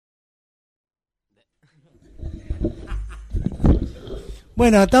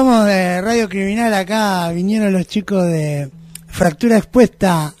Bueno, estamos de Radio Criminal acá, vinieron los chicos de Fractura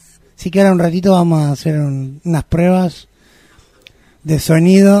Expuesta, así que ahora un ratito vamos a hacer unas pruebas de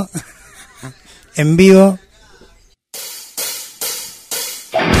sonido en vivo.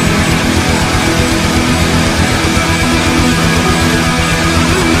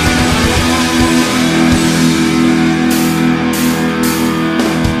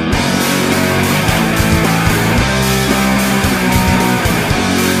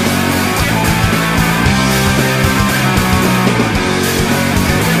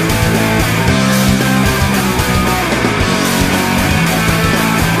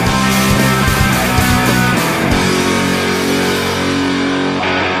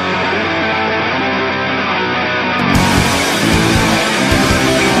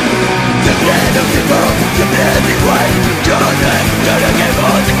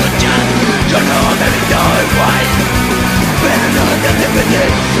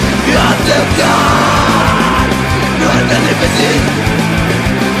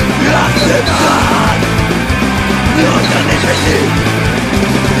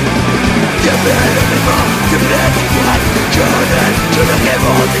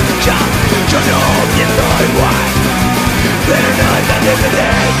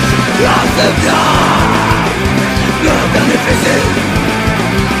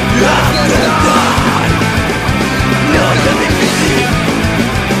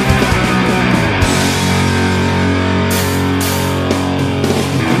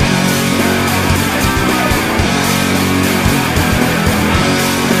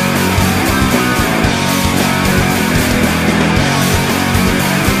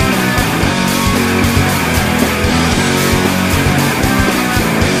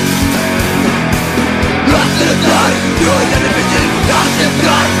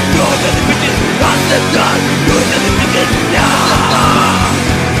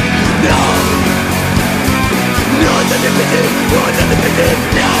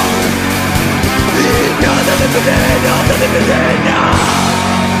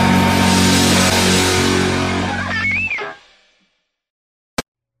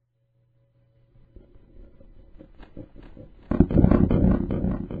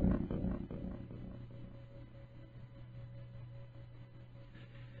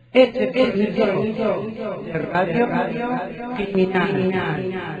 Este es el show de Radio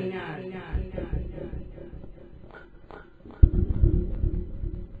Criminal.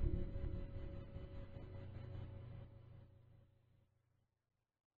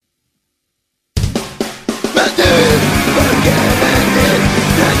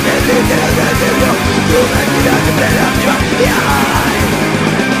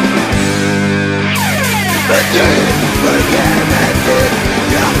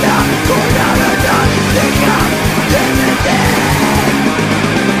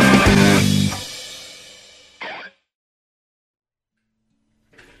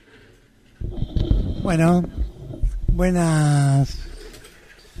 Bueno,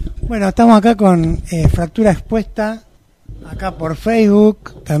 bueno, estamos acá con Fractura Expuesta, acá por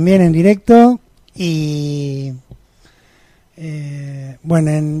Facebook, también en directo, y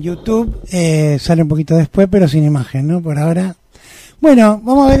bueno, en YouTube sale un poquito después, pero sin imagen, ¿no? Por ahora. Bueno,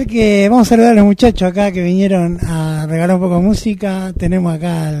 vamos a saludar a los muchachos acá que vinieron a regalar un poco de música. Tenemos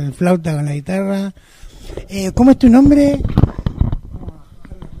acá al flauta con la guitarra. ¿Cómo es tu nombre?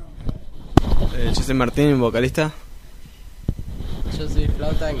 Yo soy Martín, vocalista. Yo soy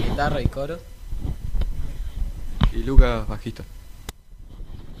flauta, guitarra y coro. Y Lucas, bajista.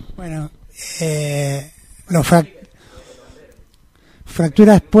 Bueno,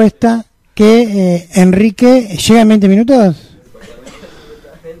 Fractura Expuesta, que Enrique llega en 20 minutos.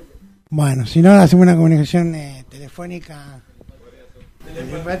 Bueno, si no, hacemos una comunicación telefónica,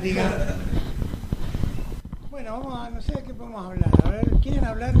 telepática. Bueno, no sé de qué podemos hablar. A ver, ¿quieren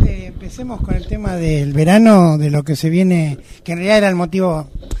hablar empecemos con el tema del verano, de lo que se viene, que en realidad era el motivo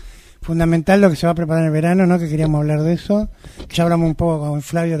fundamental, lo que se va a preparar en el verano, ¿no? Que queríamos hablar de eso, que ya hablamos un poco con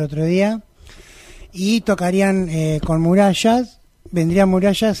Flavio el otro día. Y tocarían con Murallas, vendrían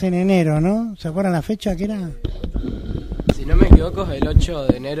Murallas en enero, ¿no? ¿Se acuerdan la fecha que era? Si no me equivoco, es el 8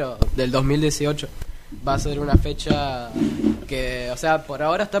 de enero del 2018. Va a ser una fecha que, o sea, por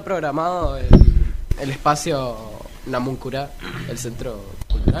ahora está programado el espacio Namuncurá, el centro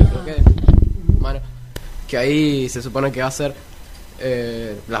cultural, creo que es. Bueno, que ahí se supone que va a ser,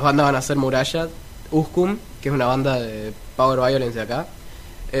 las bandas van a ser Murallas, Uscum, que es una banda de Power Violence de acá,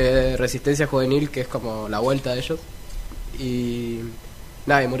 Resistencia Juvenil, que es como la vuelta de ellos, y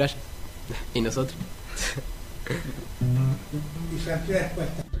nada, y Murallas, y nosotros. Y Fractura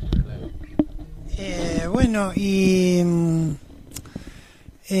Expuesta. Bueno, y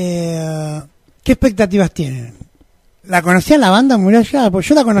 ¿Qué expectativas tienen? ¿La conocía la banda Murió Allá? Pues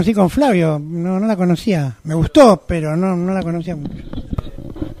yo la conocí con Flavio, no la conocía. Me gustó, pero no la conocía mucho.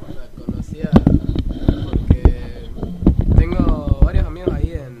 La conocía porque tengo varios amigos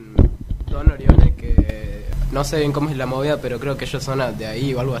ahí en Don Oriones que no sé bien cómo es la movida, pero creo que ellos son de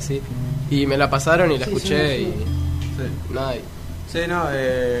ahí o algo así. Y me la pasaron y la escuché y... Sí. Nada, Sí, no,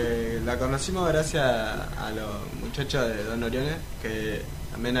 la conocimos gracias a los muchachos de Don Oriones, que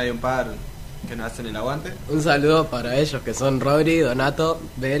también hay un par que nos hacen el aguante. un saludo para ellos que son Rodri, Donato,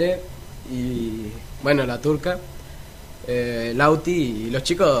 Bere y bueno, la turca, Lauti y los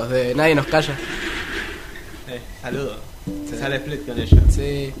chicos de Nadie Nos Calla. Saludos. Se sale split con ellos.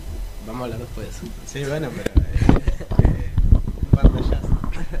 Sí, vamos a hablar después de eso. Sí, bueno, pero... un par de jazz.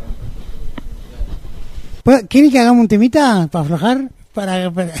 ¿Quieren que hagamos un temita para aflojar?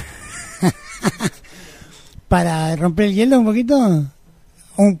 Para romper el hielo un poquito.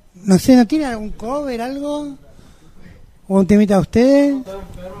 No sé, ¿no tiene algún cover, algo? ¿O un temita de ustedes? Estoy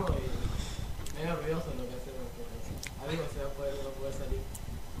enfermo y medio ruidoso lo que hacemos. Algo se va a poder salir.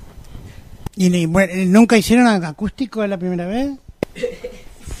 ¿Y bueno, nunca hicieron acústico la primera vez?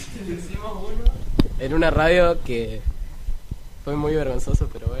 Hicimos uno en una radio que fue muy vergonzoso,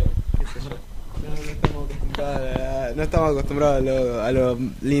 pero bueno, qué sé yo. No estamos acostumbrados a lo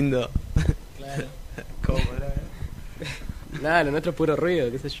lindo. Claro. ¿Cómo? Nada, lo nuestro es puro ruido,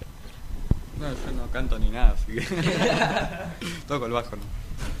 qué sé yo. No, yo no canto ni nada, así que... Toco el bajo, ¿no?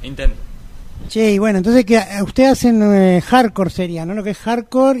 Intento. Che, y bueno, entonces que ustedes hacen hardcore sería, ¿no? Lo que es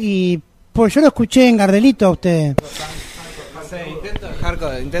hardcore y... Pues yo lo escuché en Gardelito a ustedes. Sí,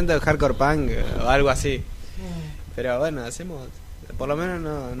 intento el hardcore punk o algo así. Pero bueno, hacemos... Por lo menos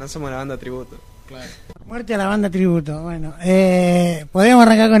no somos una banda tributo. Claro. Muerte a la banda tributo, bueno. Podríamos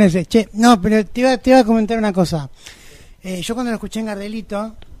arrancar con ese. Che, no, pero te iba a comentar una cosa. Yo cuando lo escuché en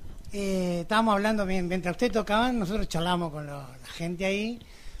Gardelito, estábamos hablando, mientras ustedes tocaban, nosotros charlamos con la gente ahí,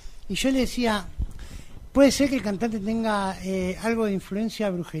 y yo le decía, ¿puede ser que el cantante tenga algo de influencia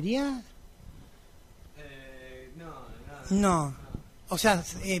de brujería? No. O sea,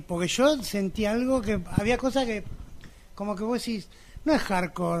 porque yo sentí algo que, había cosas que, como que vos decís, no es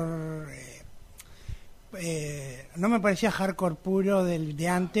hardcore, no me parecía hardcore puro de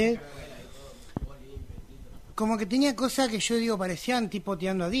antes. Como que tenía cosas que yo digo parecían tipo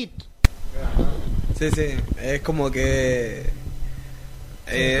tirando a Dit. Sí, es como que...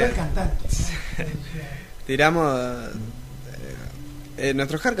 el cantante. Tiramos...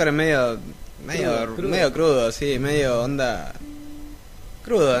 nuestro hardcore es medio crudo, sí, medio onda...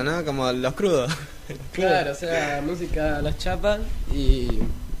 Crudo, ¿no? Como los crudos. Claro, o sea, música a las chapas y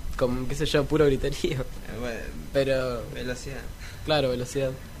con, qué sé yo, puro griterío. Bueno, Pero, velocidad. claro, velocidad.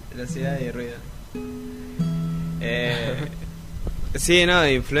 Velocidad y ruido. Sí, no,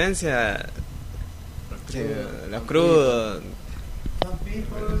 influencia. Sí, los crudos.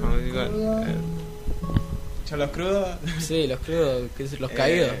 ¿Ya los crudos? Sí, los crudos, qué sé, los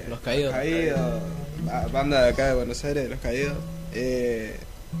caídos. Los caídos. Banda de acá de Buenos Aires, Los Caídos. ¿Qué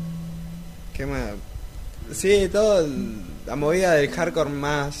más? Sí, todo la movida del hardcore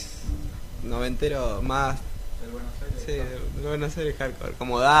más noventero, más... Sí, el Buenos Aires hardcore,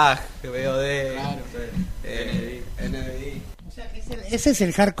 como DAG, BOD, Claro. NDI. O sea, ese es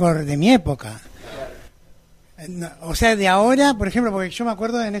el hardcore de mi época. No, o sea, de ahora, por ejemplo, porque yo me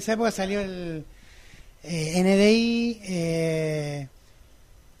acuerdo en esa época salió el NDI.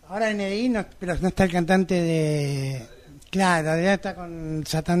 Ahora NDI, no, pero no está el cantante de... Claro, ya está con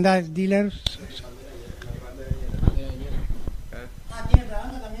Satandar Dealers. ¿Tiene otra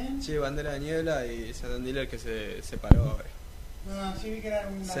banda también? Sí, Bandera de Niebla y Satan Dealer que se separó ahora. No, sí vi que era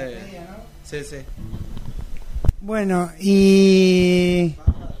una despedida, ¿no? Sí. Bueno, y...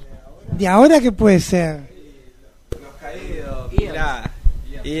 ¿De ahora qué puede ser? Los Caídos, mirá,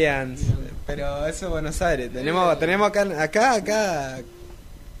 Ians, pero eso es Buenos Aires. Tenemos acá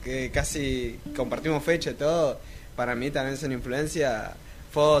que casi compartimos fecha y todo. Para mí también son influencia.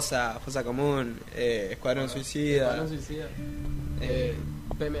 Fosa Común, Escuadrón Suicida.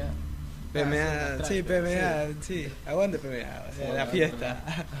 PMA, sí, PMA, sí, aguante PMA, o sea, la fiesta.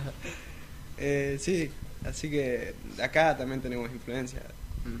 Sí, así que acá también tenemos influencia,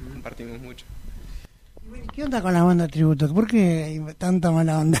 compartimos mucho. ¿Qué onda con la banda tributo? ¿Por qué hay tanta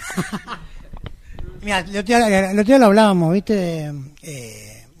mala onda? Mira, el otro día lo hablábamos, ¿viste?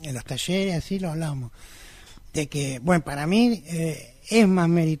 En los talleres, así lo hablábamos. De que, bueno, para mí es más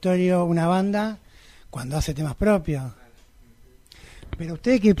meritorio una banda cuando hace temas propios. Pero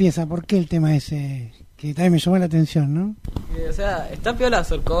 ¿ustedes qué piensan? ¿Por qué el tema ese? Que también me llamó la atención, ¿no? O sea, está piola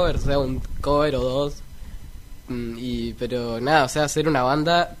hacer covers, o sea, un cover o dos. Pero nada, o sea, hacer una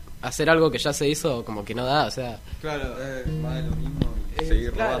banda, hacer algo que ya se hizo, como que no da, o sea... Claro, va de lo mismo y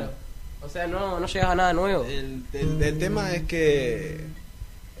seguir claro. robando. O sea, no llegas a nada nuevo. El tema es que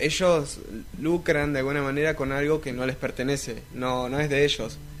ellos lucran de alguna manera con algo que no les pertenece, no es de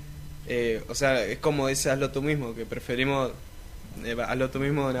ellos. O sea, es como dice Hazlo tú mismo, que preferimos Hazlo tú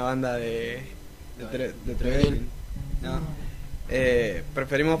mismo una banda de Trevelin, ¿no?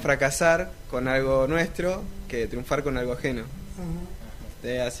 Preferimos fracasar con algo nuestro que triunfar con algo ajeno.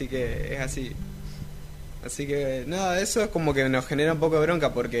 Así que es así. Así que no, eso es como que nos genera un poco de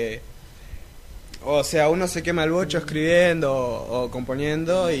bronca porque, o sea, uno se quema el bocho escribiendo o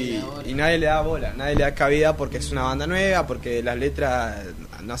componiendo y nadie le da bola, nadie le da cabida porque es una banda nueva, porque las letras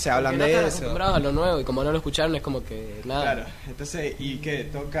no se hablan Porque de no están eso. acostumbrados a lo nuevo y como no lo escucharon es como que nada. Claro, entonces, ¿y qué?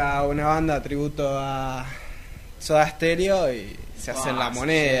 Toca una banda tributo a Soda Stereo y se hacen las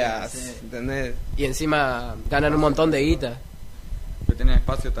monedas, sí. ¿entendés? Y encima ganan un montón de guita. Que tienen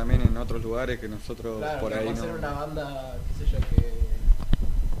espacio también en otros lugares que nosotros por ahí hacer no. una banda, qué sé yo, que...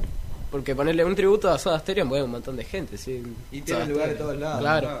 Porque ponerle un tributo a Soda Stereo mueve un montón de gente, sí. Y tiene lugar de todos lados.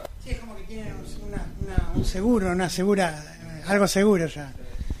 Claro. Sí, es como que tienen un seguro, algo seguro ya.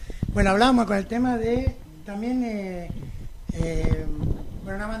 Bueno, hablábamos con el tema de también,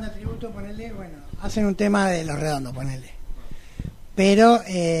 bueno, una banda de tributo, ponerle, bueno, hacen un tema de Los Redondos, ponerle. Pero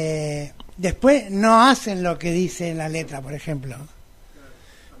después no hacen lo que dice en la letra, por ejemplo.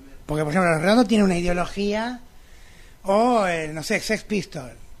 Porque, por ejemplo, Los Redondos tienen una ideología, o, no sé, Sex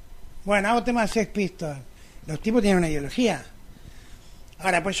Pistols. Bueno, hago tema de Sex Pistols. Los tipos tienen una ideología.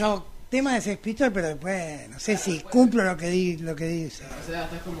 Ahora, pues yo hago tema de Sex Pistols, pero después no sé si cumplo lo que dice. O sea,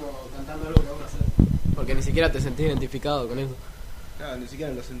 estás como cantando algo que vamos a hacer. Porque ni siquiera te sentís identificado con eso. Claro, ni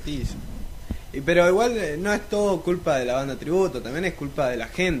siquiera lo sentís. Pero igual no es todo culpa de la banda tributo, también es culpa de la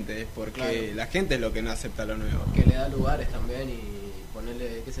gente, porque Claro. la gente es lo que no acepta lo nuevo. Que le da lugares también y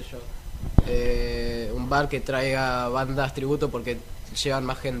ponerle, qué sé yo, un bar que traiga bandas tributo porque llevan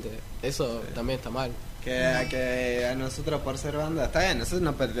más gente. Eso también está mal. Que a nosotros por ser banda, está bien, nosotros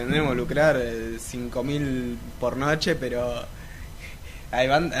no pretendemos lucrar 5.000 por noche, pero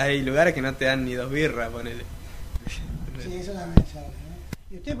hay lugares que no te dan ni 2 birras, ponele. Sí, eso también se habla, ¿no?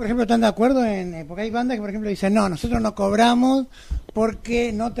 ¿Y ustedes, por ejemplo, están de acuerdo porque hay bandas que, por ejemplo, dicen, no, nosotros no cobramos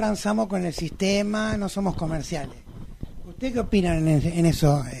porque no transamos con el sistema, no somos comerciales? ¿Ustedes qué opinan en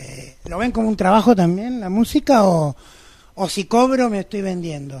eso? ¿Lo ven como un trabajo también, la música, o si cobro me estoy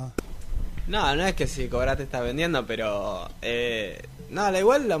vendiendo? No es que si cobras te estás vendiendo, pero... no,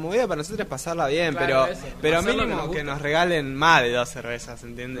 igual la movida para nosotros es pasarla bien, Claro, eso, pero hacer lo que mínimo nos que gusta. nos regalen más de 2 cervezas,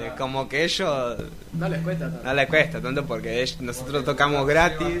 ¿entiendes? Claro. Como que ellos... No les cuesta tanto. No les cuesta tanto porque nosotros tocamos Lleva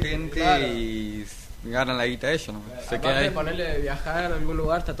gratis. gente Claro. y ganan la guita ellos, ¿no? Se queda Aparte de ahí. ponerle viajar a algún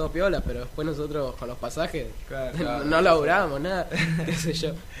lugar está todo piola, pero después nosotros con los pasajes Claro. no laburamos nada, qué sé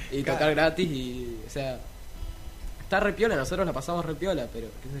yo. Y Claro. tocar gratis y, o sea, está re piola, nosotros la pasamos re piola, pero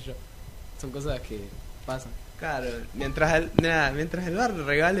qué sé yo. Son cosas que pasan. Claro, mientras el bar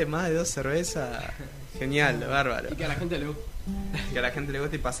regale más de 2 cervezas, genial, bárbaro. Y que a la gente le guste. Que a la gente le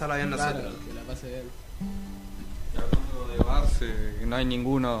guste y pasarla bien Claro, nosotros. que la pase bien. Y hablando de bars, no hay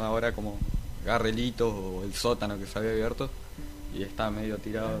ninguno ahora como Garrelitos o el sótano que se había abierto y está medio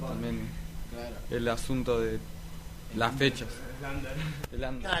tirado también Claro. el asunto de las fechas. El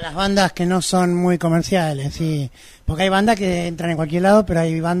under. Las bandas que no son muy comerciales, sí. Porque hay bandas que entran en cualquier lado, pero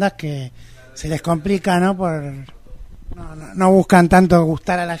hay bandas que se les complica, ¿no? No buscan tanto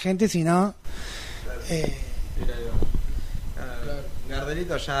gustar a la gente, sino...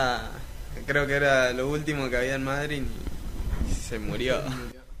 Gardelito ya creo que era lo último que había en Madrid y se murió.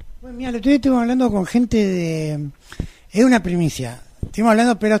 Bueno, mira, el otro día estuvimos hablando con gente de... Es una primicia. Estuvimos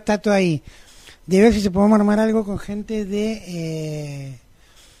hablando, pero está todo ahí. De ver si se podemos armar algo con gente de...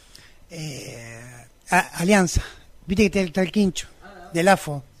 Alianza. Viste que está el Quincho, del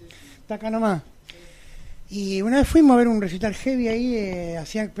AFO. Está acá nomás. Y una vez fuimos a ver un recital heavy ahí,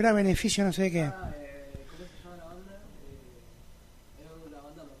 hacían, pero a beneficio no sé de qué. ¿Cómo se llama la banda? Era la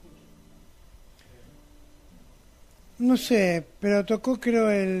banda No sé, pero tocó creo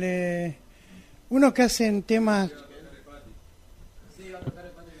uno que hacen temas... Sí, iba a tocar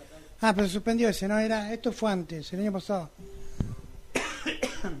el patio de la calle. Ah, pero se suspendió ese, ¿no? Esto fue antes, el año pasado.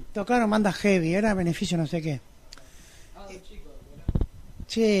 Tocaron bandas heavy, era beneficio no sé qué. Ah, un chico,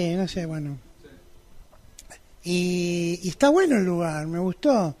 Sí, no sé, bueno. Y está bueno el lugar, me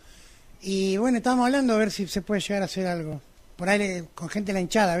gustó. Y bueno, estábamos hablando a ver si se puede llegar a hacer algo. Por ahí con gente de la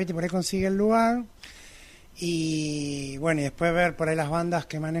hinchada, ¿viste? Por ahí consigue el lugar. Y bueno, y después ver por ahí las bandas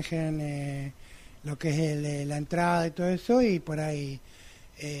que manejen lo que es la entrada y todo eso. Y por ahí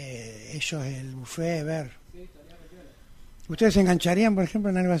ellos el buffet, ver. Sí, estaría ¿Ustedes se engancharían, por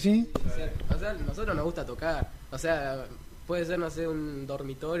ejemplo, en algo así? O sea, a nosotros nos gusta tocar. O sea, puede ser, no sé, un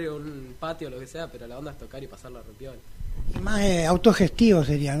dormitorio, un patio, lo que sea, pero la onda es tocar y pasarla repiola. Y más autogestivo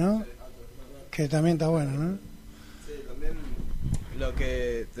sería, ¿no? Que también está bueno, ¿no? Sí, también lo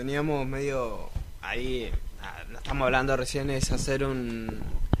que teníamos medio ahí, lo estamos hablando recién, es hacer un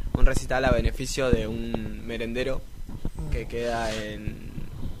recital a beneficio de un merendero que queda en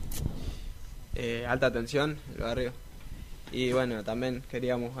Alta Tensión, el barrio. Y bueno, también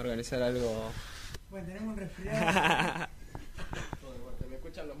queríamos organizar algo. Bueno, tenemos un resfriado. ¿Me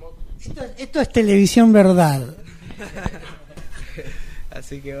escuchan los mocos? Esto es televisión verdad.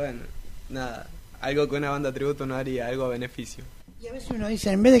 Así que bueno, nada, algo que una banda tributo no haría, algo a beneficio. Y a veces uno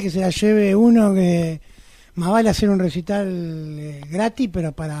dice, en vez de que se la lleve uno, que más vale hacer un recital gratis,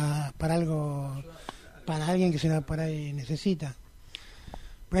 pero para algo, para alguien que se la por ahí necesita.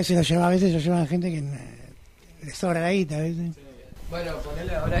 A veces a veces lo llevan gente que le sobra la guita, ¿ves? Bueno,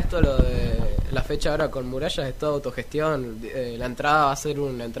 ponele ahora esto, lo de la fecha ahora con murallas, es toda autogestión. La entrada va a ser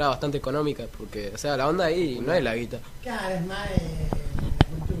una entrada bastante económica, porque, o sea, la onda ahí no es la guita. Claro, es más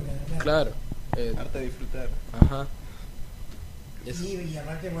cultura. Claro. Arte de disfrutar. Ajá. Y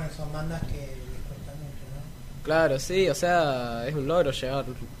aparte, bueno, son bandas que les cuesta mucho, ¿no? Claro, sí, o sea, es un logro llegar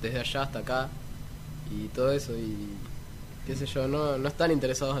desde allá hasta acá y todo eso, y qué sé yo, no están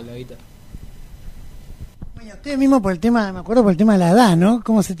interesados en la guita. Bueno, usted mismo por el tema, me acuerdo por el tema de la edad, ¿no?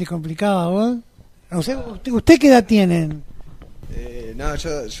 ¿Cómo se te complicaba a vos? O sea, ¿usted qué edad tienen? No,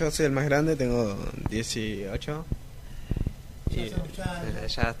 yo soy el más grande, tengo 18. Y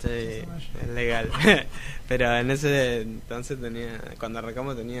ya estoy legal. Pero en ese entonces cuando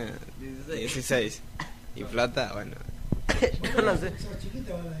arrancamos tenía 16. Y plata, bueno. Yo no sé.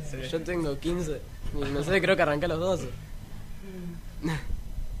 Yo tengo 15. Y no sé, creo que arranqué a los 12.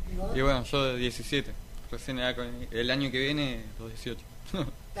 Y bueno, yo de 17. Recién el año que viene, los 18.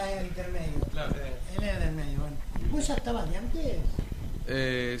 Estás en el intermedio. Claro. Él era en el medio, bueno. ¿Vos ya estabas de antes?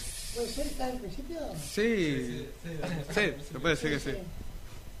 ¿Puede ser que al principio? Sí, se puede decir que sí.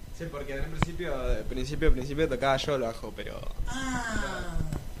 Sí, porque en principio tocaba yo el bajo,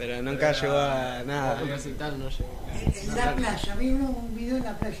 pero nunca llegó a nada. Un recital no llegó. En la playa, vi un video en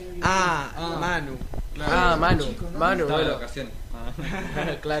la playa. Manu. Ah, Manu. Chico, ¿no? Manu, Estaba de bueno. vacaciones.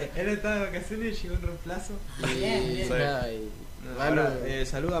 Claro. Él estaba de vacaciones y llegó un reemplazo. Y nada, y Manu,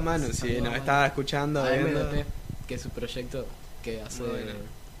 Saluda a Manu, si nos estaba escuchando, viendo. AMDP, que es su proyecto que hace Bueno.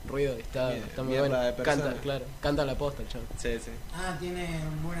 ruido, está muy Mierda bueno. de persona. Canta la posta el chavo. Sí. Tiene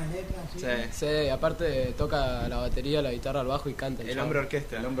buenas letras, ¿sí? Sí. Sí, aparte toca la batería, la guitarra, el bajo y canta El chavo. hombre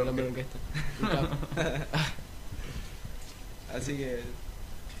orquesta. El hombre orquesta. Un capo. Así que.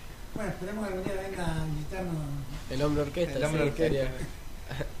 Bueno, esperemos que algún día venga a visitarnos. El hombre orquesta. El hombre sí, orquesta.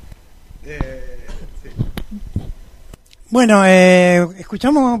 Sí. Bueno,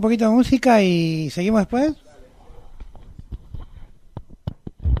 escuchamos un poquito de música y seguimos después.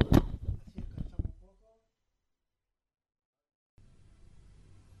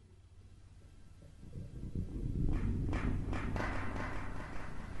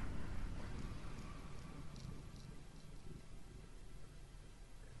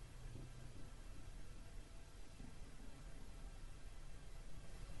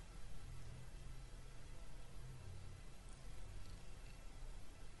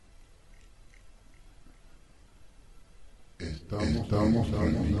 Estamos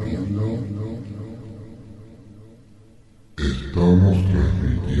transmitiendo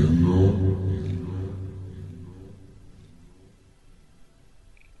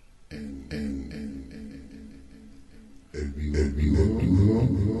el Bigotudo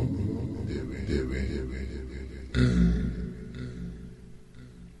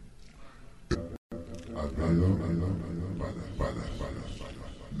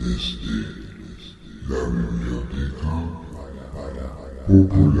desde la biblioteca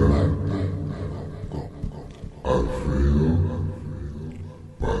popular con Alfredo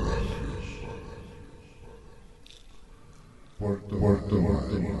Palacios. Puerto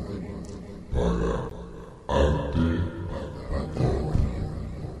Madryn para arte Patagonia.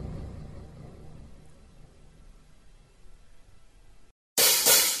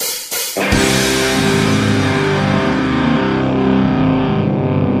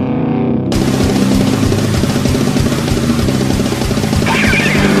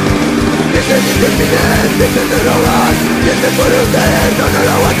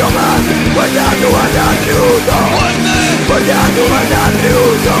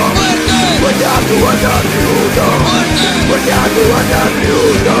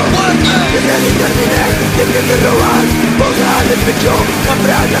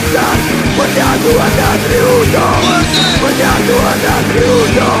 Muerte al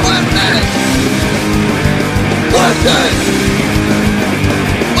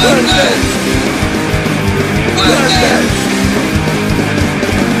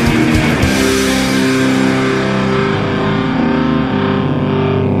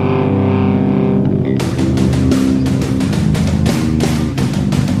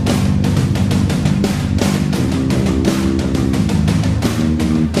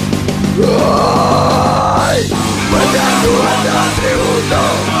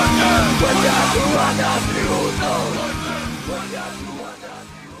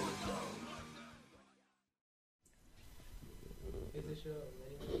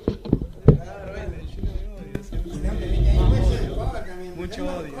Mucho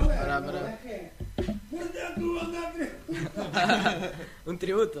odio. Pará. Un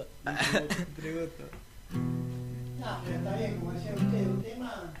tributo. Un tributo. No, pero está bien, como decía usted, un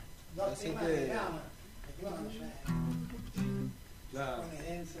tema, dos Así temas que- de drama. El tema cuando ya Claro. pone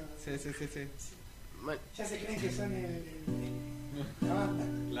denso. Sí. Bueno, Ya se creen que son la banda.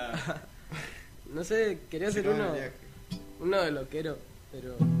 Claro. no sé, quería hacer uno de loquero,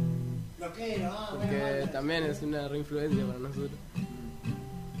 pero Loquero, porque bueno. también es una reinfluencia para nosotros.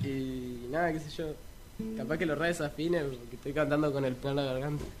 Y nada, qué sé yo, capaz que lo re desafine porque estoy cantando con el plan de la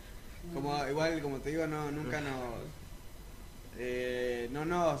garganta. Igual, como te digo, nunca no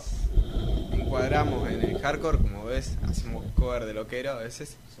nos encuadramos en el hardcore, como ves, hacemos cover de loquero a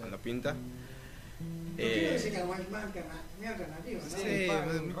veces, con la pinta. Loquero dice que es más alternativo, ¿no? Sí,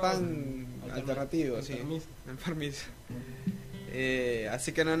 un pan alternativo, sí. Enfermizo.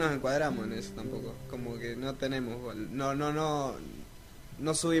 Así que no nos encuadramos en eso tampoco. Como que no tenemos, no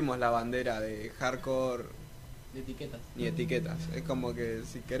subimos la bandera de hardcore De etiquetas. ni etiquetas. Es como que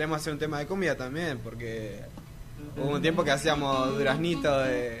si queremos hacer un tema de cumbia también, porque hubo un tiempo que hacíamos duraznito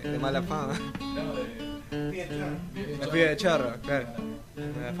de mala fama. Los pibes de chorro, claro.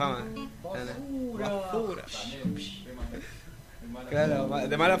 Mala fama. Basura. Claro,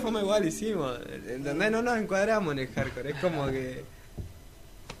 de mala fama igual hicimos. ¿Entendés? No nos encuadramos en el hardcore. Es como que.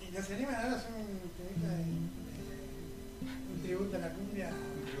 Y los animan ahora son un tributo a la cumbia.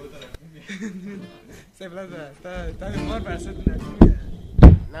 Se plata, está de humor para hacer una cumbia.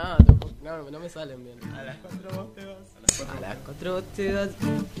 No, tampoco, no me salen bien. A las 4 vos te vas. A las 4 te das.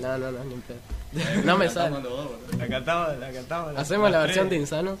 No, ni en pedo. No me sale. La cantamos. Hacemos la versión de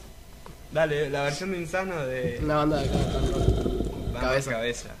Insanos. Dale, la versión de Insano de. Una banda de acá.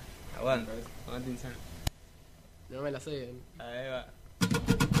 Cabeza. Aguanta Insano. No me la sé. Ahí va.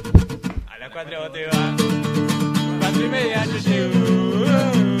 A las 4 vos te vas. 4:30 yo llego.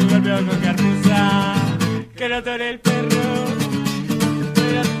 Golpeo con carpuza. Que no tore el perro.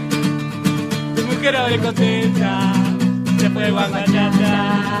 Tu mujer abre contenta. Se fue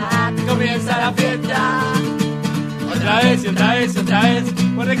guangachata. Comienza la fiesta. Otra vez,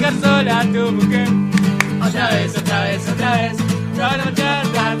 por dejar sola a tu mujer. Otra vez. La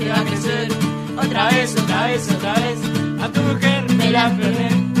bachata te va a crecer. Otra vez. A tu mujer me la perdé.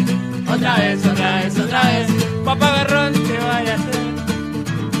 Otra vez. Papá Garrón te vaya a hacer.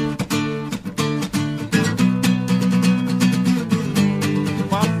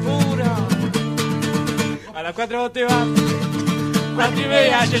 Guapura. A las 4 vos te vas.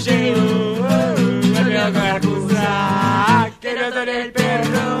 4:30 yo llego. Golpeo con la excusa. Que no tore el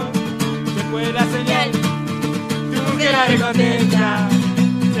perro. Se fue la señal. Tu mujer abre contenta.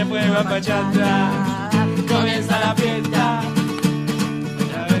 Se fue guapachata. Comienza la fiesta.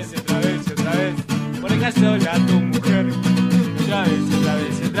 Otra vez. Por dejar sola a tu mujer. Otra vez.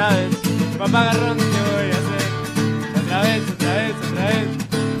 Papá Garrón te voy a hacer. Otra vez.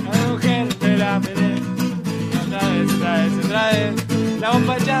 A la mujer me la pelé. Otra vez. La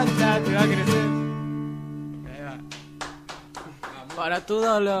bomba chata te va a crecer. Ahí va. Para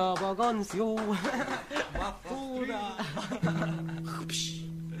toda la vacancia.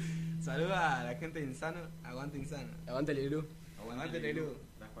 Saluda a la gente de Insano. Aguante Insano. Aguante el iglú. Aguante Lelú.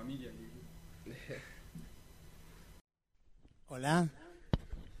 La familia. Hola.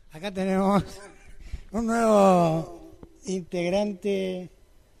 Acá tenemos un nuevo integrante.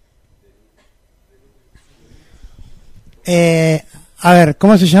 A ver,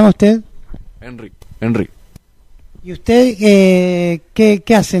 ¿cómo se llama usted? Henry. ¿Y usted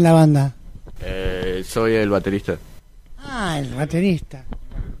qué hace en la banda? Soy el baterista. Ah, el baterista.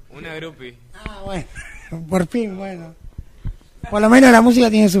 Una groupie. Ah, bueno, por fin, bueno. Por lo menos la música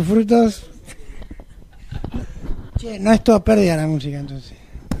tiene sus frutos. Che, no es todo pérdida la música, entonces.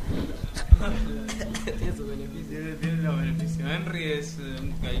 Tiene sus beneficios. Tiene los beneficios. Henry es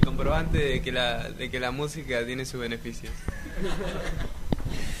el comprobante de que la música tiene sus beneficios.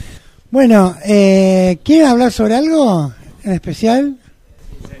 Bueno, ¿quieren hablar sobre algo en especial?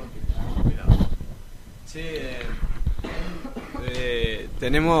 Sí,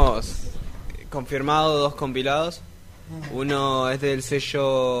 tenemos confirmado 2 compilados. Uno es del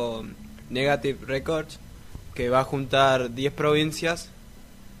sello Negative Records, que va a juntar 10 provincias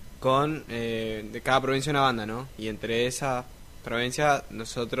con de cada provincia una banda, ¿no? Y entre esas provincias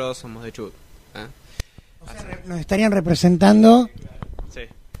nosotros somos de Chubut. O sea, nos estarían representando. Sí,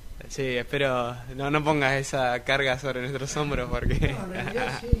 sí, espero no pongas esa carga sobre nuestros hombros porque... No, en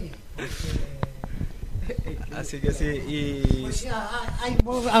realidad sí. Así que sí, y... Pues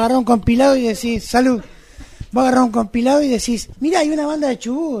vos agarrás un compilado y decís, salud. Vos agarrás un compilado y decís, mira, hay una banda de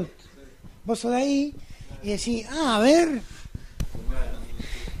Chubut. Vos sos de ahí y decís, a ver.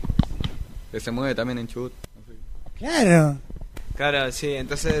 Que se mueve también en Chubut. Claro. Claro, sí,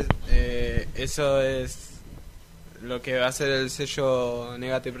 entonces eso es lo que va a hacer el sello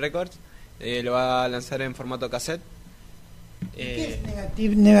Negative Records. Lo va a lanzar en formato cassette. ¿Qué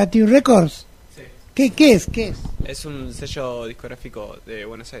es Negative Records? Sí. ¿Qué es? Es un sello discográfico de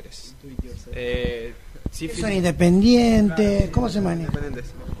Buenos Aires. Sí, ¿Son independientes? Claro, ¿Cómo se maneja?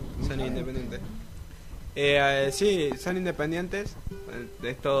 Independientes. Son independientes. Sí, son independientes.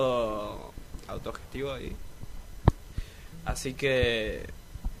 Es todo autogestivo ahí. Así que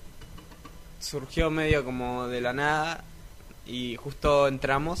surgió medio como de la nada y justo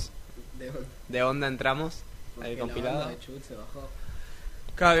entramos. De onda entramos al compilado. La banda de Chubut se bajó.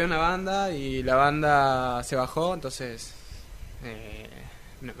 Claro, había una banda y la banda se bajó, entonces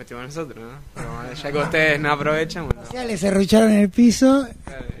nos metimos nosotros, ¿no? Pero bueno, ya que ustedes no aprovechan, bueno. Ya les serrucharon el piso.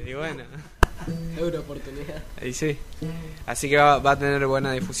 Y bueno. Oportunidad. Y sí. Así que va a tener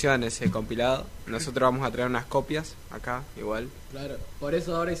buena difusión ese compilado. Nosotros vamos a traer unas copias acá, igual. Claro, por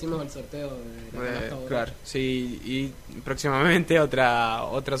eso ahora hicimos el sorteo de la canasta borracha. Claro, sí, y próximamente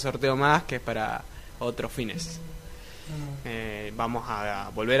otro sorteo más que es para otros fines. Vamos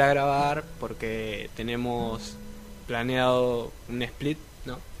a volver a grabar porque tenemos planeado un split,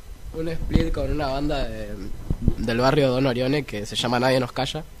 ¿no? Un split con una banda del barrio Don Orione que se llama Nadie Nos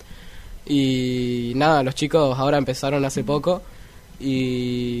Calla. Y nada, los chicos ahora empezaron hace poco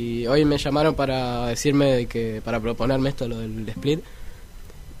y hoy me llamaron para decirme para proponerme esto, lo del split.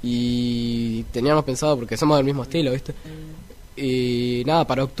 Y teníamos pensado, porque somos del mismo estilo, ¿viste? Y nada,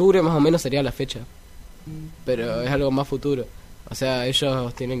 para octubre más o menos sería la fecha, pero es algo más futuro. O sea,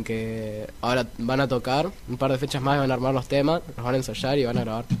 ellos tienen que... Ahora van a tocar un par de fechas más, van a armar los temas, los van a ensayar y van a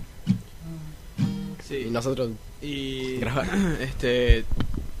grabar. Sí. Y nosotros grabar.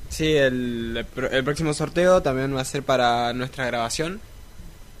 Sí, el próximo sorteo también va a ser para nuestra grabación.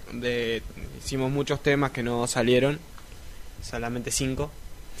 Hicimos muchos temas que no salieron, solamente 5.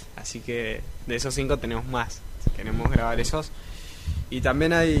 Así que de esos 5 tenemos más. Queremos grabar esos. Y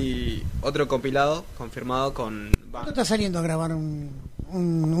también hay otro compilado confirmado con... ¿Cuánto está saliendo a grabar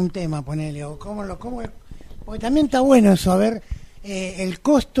un tema, ponele? O cómo porque también está bueno eso, a ver el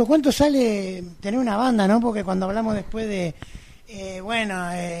costo. ¿Cuánto sale tener una banda, no? Porque cuando hablamos después de...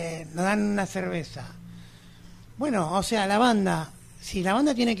 nos dan una cerveza. Bueno, o sea, la banda, si la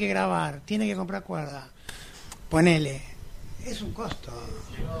banda tiene que grabar, tiene que comprar cuerda, ponele, es un costo.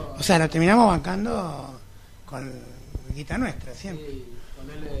 O sea, lo terminamos bancando con guita nuestra, siempre. Sí,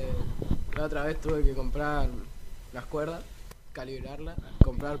 ponele, la otra vez tuve que comprar las cuerdas, calibrarlas,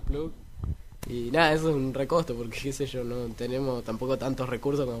 comprar plug. Y nada, eso es un recosto porque, qué sé yo, no tenemos tampoco tantos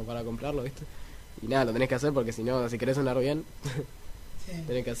recursos como para comprarlo, ¿viste? Y nada, lo tenés que hacer porque si no, si querés sonar bien, Sí.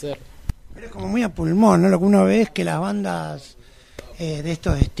 tenés que hacer. Pero es como muy a pulmón, ¿no? Lo que uno ve es que las bandas de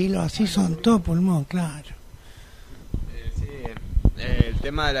estos estilos así son todo pulmón, claro. Sí, el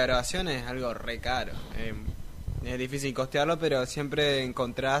tema de la grabación es algo re caro. Es difícil costearlo, pero siempre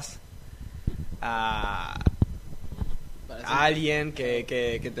encontrás a alguien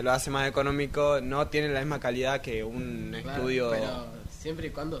que te lo hace más económico. No tiene la misma calidad que un Claro, estudio. pero siempre y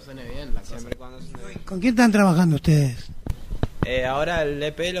cuando suene bien la cosa. Siempre y cuando suene bien. ¿Con quién están trabajando ustedes? Ahora el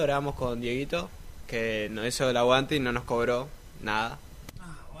EP lo grabamos con Dieguito, que nos hizo el aguante y no nos cobró nada.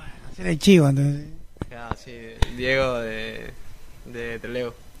 Hacer el chivo, entonces. Sí, Diego de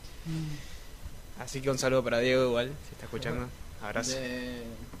Trelew. Así que un saludo para Diego igual, si está escuchando. Abrazo.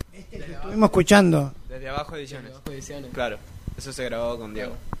 Este que estuvimos escuchando. Desde abajo ediciones. Bajo ediciones. Claro, eso se grabó con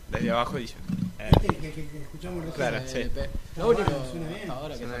Diego. Desde abajo ediciones. Este que escuchamos recién. Claro, sí. Lo único suena bien.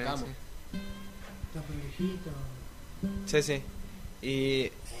 ahora que Suena bien, tocamos. sí. Está por viejito. Sí, sí.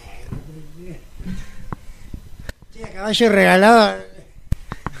 Y Sí, a caballo regalado.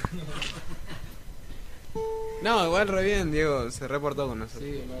 no, igual re bien, Diego, se reportó con nosotros.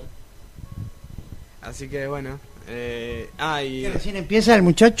 Sí, mal. Así que bueno, Y... ¿Que recién empieza el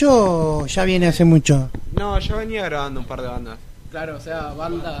muchacho o ya viene hace mucho? No, yo venía grabando un par de bandas. Claro, o sea,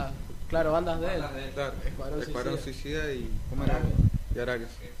 bandas de él. Claro, Escuadrón Suicida y... ¿Cómo era? Y Araques.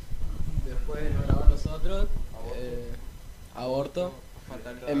 Después lo grabamos nosotros, Aborto,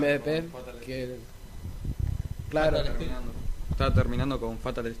 MVP, que... Claro. Estaba terminando con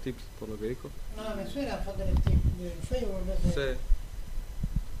Fatal Tips, por lo que dijo. No, me suena Fatal Stick de Facebook, no sé.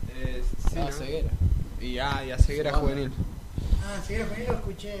 Sí, ¿no? Ceguera. Y a Ceguera Juvenil. Ceguera Juvenil lo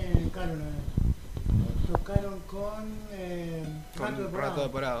escuché en Caro una vez. Tocaron con Rato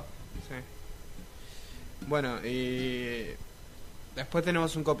Deporado. Sí. Bueno, y después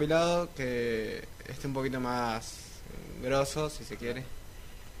tenemos un compilado que esté un poquito más grosso, si se quiere.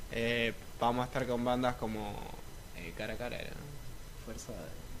 Vamos a estar con bandas como Cara a Cara, era, ¿no?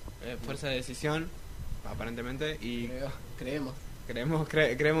 Fuerza de Decisión, aparentemente, y Creemos creemos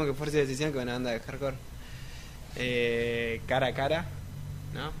que Fuerza de Decisión, que es una banda de hardcore. Cara a Cara,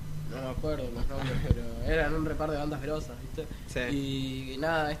 ¿no? No me acuerdo los nombres, pero eran un repar de bandas grosas, ¿viste? Sí. Y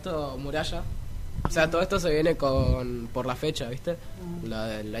nada, esto Muralla. O sea, todo esto se viene por la fecha, ¿viste? La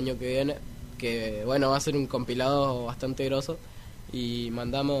del año que viene. Que bueno, va a ser un compilado bastante grosso. Y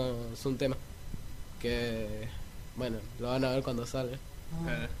mandamos un tema. Que bueno, lo van a ver cuando salga.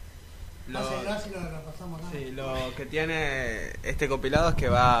 Lo pasamos acá. Sí, lo que tiene este compilado es que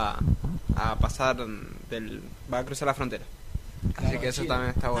va a pasar va a cruzar la frontera. Así que eso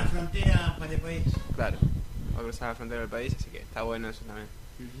también está bueno. La frontera para el país. Claro, va a cruzar la frontera del país, así que está bueno eso también.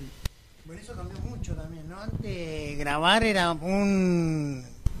 Bueno, eso cambió mucho también, ¿no? Antes grabar era muy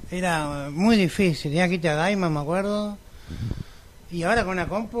difícil. Tenía que irte a Gaiman, me acuerdo. Y ahora con una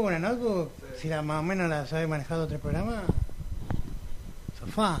compu, una notebook, si más o menos la sabe manejar de 3 programas,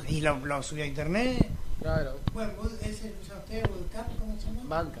 sofá. Y lo subió a internet. Claro. Bueno, ¿ese usa usted, Bootcamp, cómo se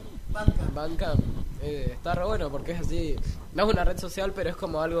llama? Bandcamp. Está re bueno porque es así. No es una red social, pero es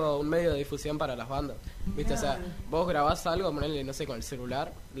como un medio de difusión para las bandas. ¿Viste? O sea, vos grabás algo, ponele, no sé, con el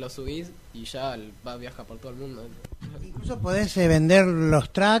celular, lo subís y ya viaja por todo el mundo. Incluso podés vender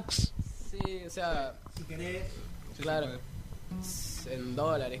los tracks. Sí, o sea, si querés. Claro. En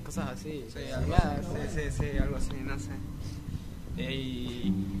dólares, cosas así. Sí, algo así, no sé.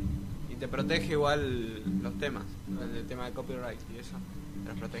 Y te protege igual los temas, el tema de copyright y eso, te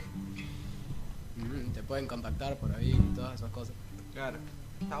los protege. Te pueden contactar por ahí y todas esas cosas. Claro,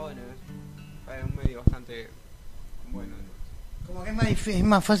 está bueno, es un medio bastante bueno. Como que es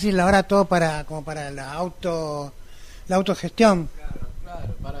más fácil ahora todo para la autogestión.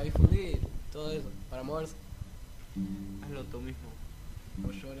 Claro, para difundir todo eso, para moverse. Hazlo tú mismo.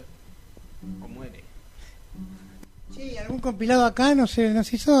 O llora. O muere. Sí, ¿algún compilado acá no se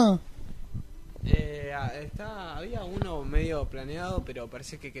hizo? Había uno medio planeado, pero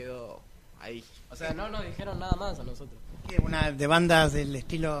parece que quedó ahí. O sea, no nos dijeron nada más a nosotros. ¿Qué, una de bandas del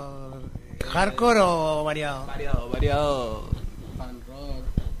estilo hardcore o variado? Variado.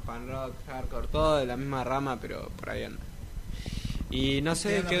 Pan Rock, hardcore, todo de la misma rama, pero por ahí anda. Y no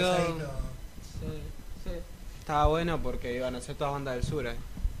sé, quedó... Sí. Estaba bueno porque iban a ser todas bandas del sur, o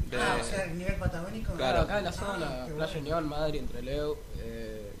sea, el nivel patagónico. Claro, acá en la zona, Playa Unión, Madrid, Entre Leu,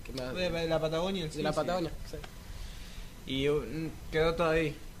 ¿qué más? De la Patagonia, de la Patagonia, sí. Y quedó todo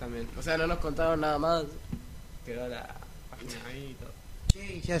ahí también. O sea, no nos contaron nada más. Quedó la página ahí y todo.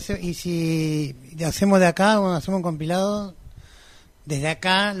 Sí, y si hacemos de acá, hacemos un compilado, desde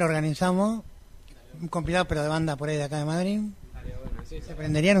acá lo organizamos, un compilado pero de banda por ahí de acá de Madrid. Bueno, sí, ¿Se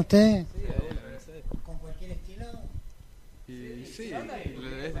prenderían ustedes? Sí, sí. ¿Con cualquier estilo? Y sí,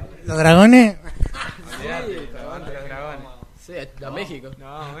 ¿Los dragones? Aguante los dragones. Sí, a México.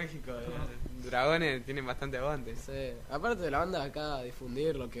 No, México. Dragones tienen bastante aguante. Sí, aparte de la banda acá,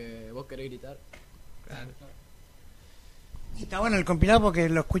 difundir lo que vos querés gritar. Claro. Y está bueno el compilado porque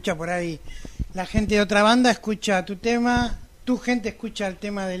lo escucha por ahí. La gente de otra banda escucha tu tema, tu gente escucha el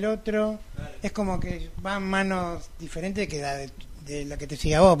tema del otro. Claro. Es como que van manos diferentes que la de la que te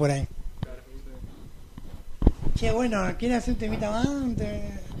sigue a vos por ahí. Claro. Che, bueno, ¿quieren hacer un temita más?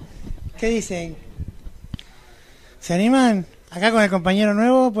 ¿Qué dicen? ¿Se animan? Acá con el compañero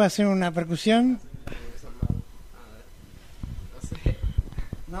nuevo puede hacer una percusión. No sé.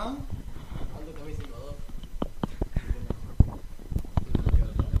 ¿No? ¿Cuánto te dicen dos?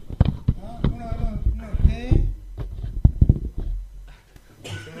 Uno de ustedes.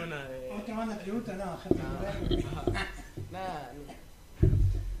 Tengo una de... ¿Vos te mandas tributo? No, gente. Nada,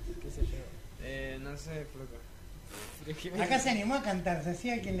 qué sé yo. No sé, flaco. Acá se animó a cantar, se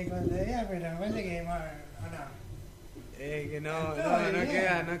hacía quien le contaría, pero me parece que no. Que no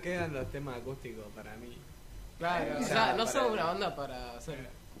quedan los temas acústicos para mí. Claro, o sea, no somos una banda para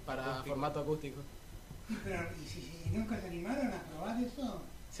formato acústico. Sí, pero ¿y si nunca se animaron a probar eso?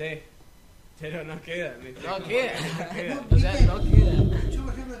 Sí, pero no queda. No queda. No, O sea, no queda. Yo,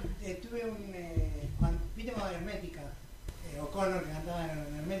 por ejemplo, tuve un... ¿viste cuando Hermética? O'Connor, que cantaba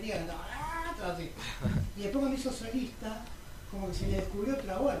en Hermética, cantaba... ¡Ah! Todo así. Y después cuando hizo solista, como que se le descubrió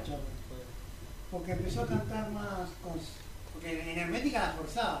otra voz, chaval. Porque empezó a cantar más... porque en Hermética la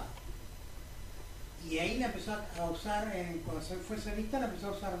forzaba. Y ahí la empezó a usar, cuando se fue solista, la empezó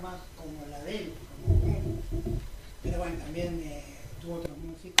a usar más como la de él. Pero bueno, también tuvo otros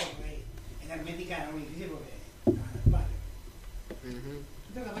músicos, porque en Hermética era muy difícil porque estaban al palo.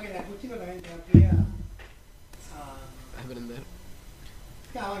 Entonces capaz que el acústico también te da pie a aprender.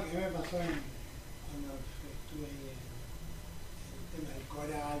 Claro, bueno, que me pasó cuando estuve en el tema del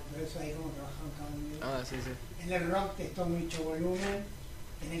coral, por eso ahí como trabajaba en cambio. Ah, sí, sí. En el rock te está mucho volumen,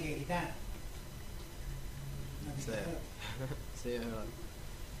 tenés que gritar. No te Sí. Sí, es verdad.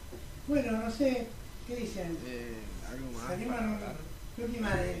 Bueno, no sé, ¿qué dicen? Algo más. ¿Se animan qué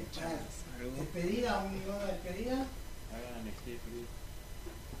última ¿Algo? despedida, un nivel de despedida? Hagan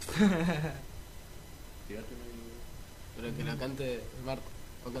Tirate Pero que lo cante Marta.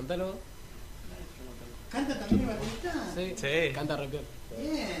 ¿O cantalo? ¿Canta también el baterista? Sí. Sí. Canta rápido.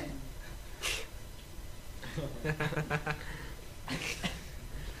 Bien.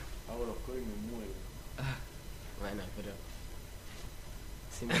 hago los coros y me muero. Bueno, pero...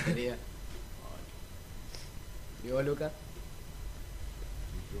 sin batería. ¿Y vos, Luca?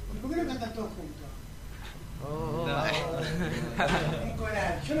 ¿Y por qué no cantan todos juntos? Oh, Un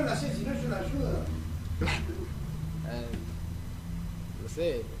coral. Yo no lo sé, si no yo lo ayudo. no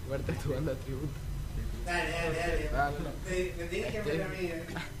sé, Marta es tu banda tributo. Dale. Ah, no. Te tenés que ver a mí.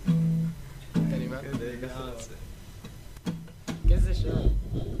 ¿Te animás? ¿Qué sé yo?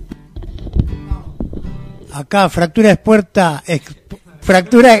 Acá, Fractura Expuesta,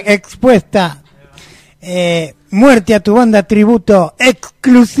 Fractura Expuesta. Muerte a tu banda tributo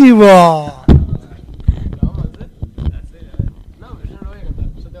exclusivo. ¿Lo vamos a hacer? No, pero yo no lo voy a cantar.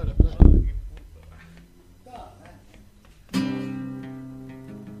 Yo te hablo.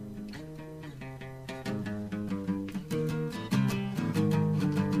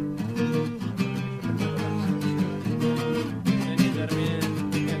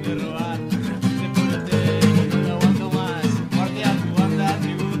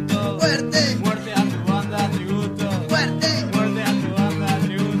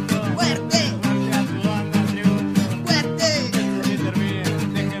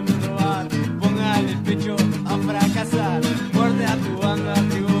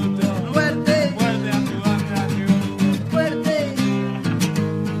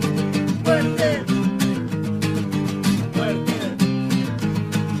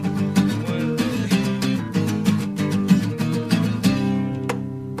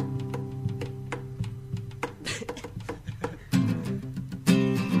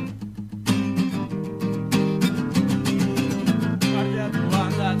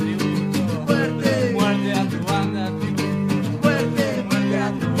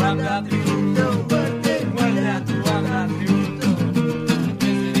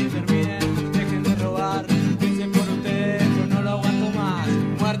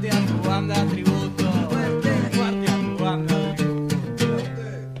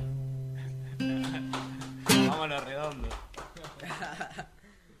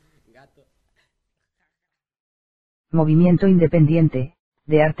 Movimiento independiente,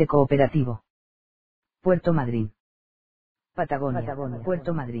 de arte cooperativo. Puerto Madryn. Patagonia,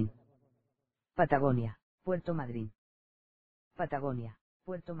 Puerto Madryn. Patagonia, Puerto Madryn. Patagonia,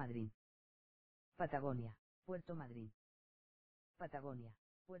 Puerto Madryn. Patagonia, Puerto Madryn. Patagonia,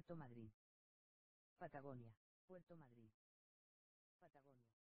 Puerto Madryn. Patagonia, Puerto Madryn. Patagonia.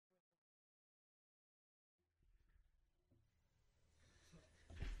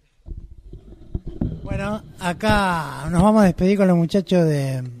 Bueno, acá nos vamos a despedir con los muchachos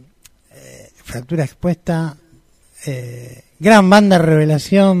de Fractura Expuesta. Gran banda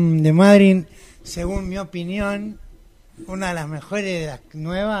revelación de Madryn, según mi opinión, una de las mejores de las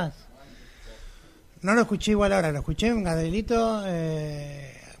nuevas. No lo escuché igual ahora, lo escuché en Gadelito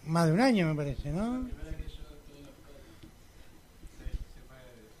más de un año me parece, ¿no?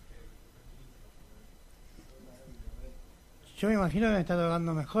 Yo me imagino que me está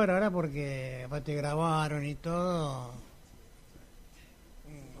tocando mejor ahora porque aparte grabaron y todo.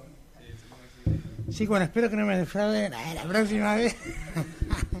 Sí, bueno, espero que no me defrauden la próxima vez.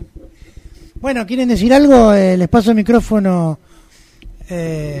 Bueno, ¿quieren decir algo? Les paso el micrófono.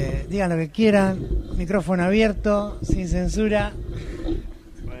 Digan lo que quieran. Micrófono abierto, sin censura.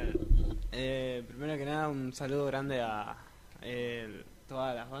 Bueno, primero que nada, un saludo grande a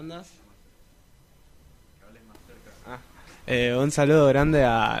todas las bandas. Un saludo grande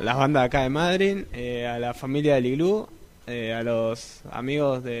a las bandas de acá de Madrid, a la familia del Iglú, a los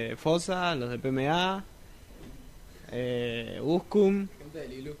amigos de Fosa, los de PMA, Uscum, Gente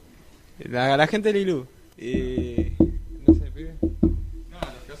del Ilu. la gente del Iglú. Y no sé, pibe. No,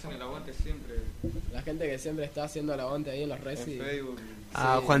 los que hacen el aguante siempre. La gente que siempre está haciendo el aguante ahí en los En Resi. Facebook.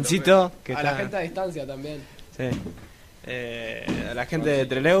 A Sí, Juancito, que A está. la gente a distancia también. Sí. A la gente de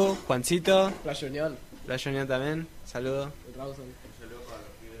Trelew, Juancito, Playa Unión, la Junior también, saludo. el Rawson.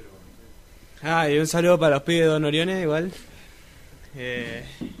 Y un saludo para los pibes de Don Oriones, igual.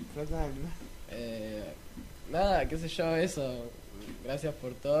 Nada, qué sé yo, eso. Gracias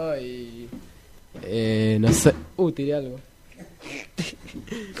por todo y... no sé... tiré algo.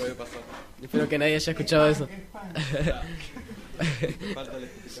 Puede pasar. Espero que nadie haya escuchado eso. Falta el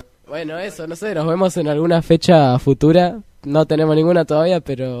explicar. Bueno, eso, no sé, nos vemos en alguna fecha futura. No tenemos ninguna todavía,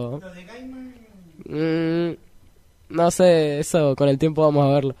 pero... no sé, eso con el tiempo vamos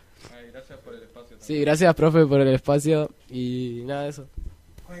a verlo. Ay, gracias por el espacio. Sí, gracias, profe, por el espacio y nada de eso.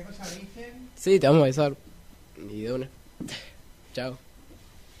 ¿Cualquier cosa dicen? Sí, te vamos a avisar. Y de una. Chao.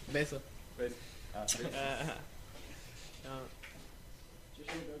 Beso. ¿Ves? Sí.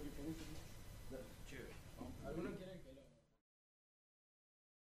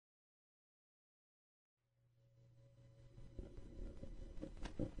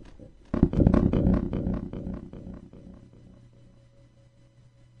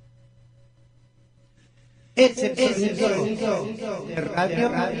 Ese es el show de Radio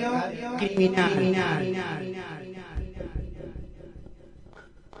Criminal.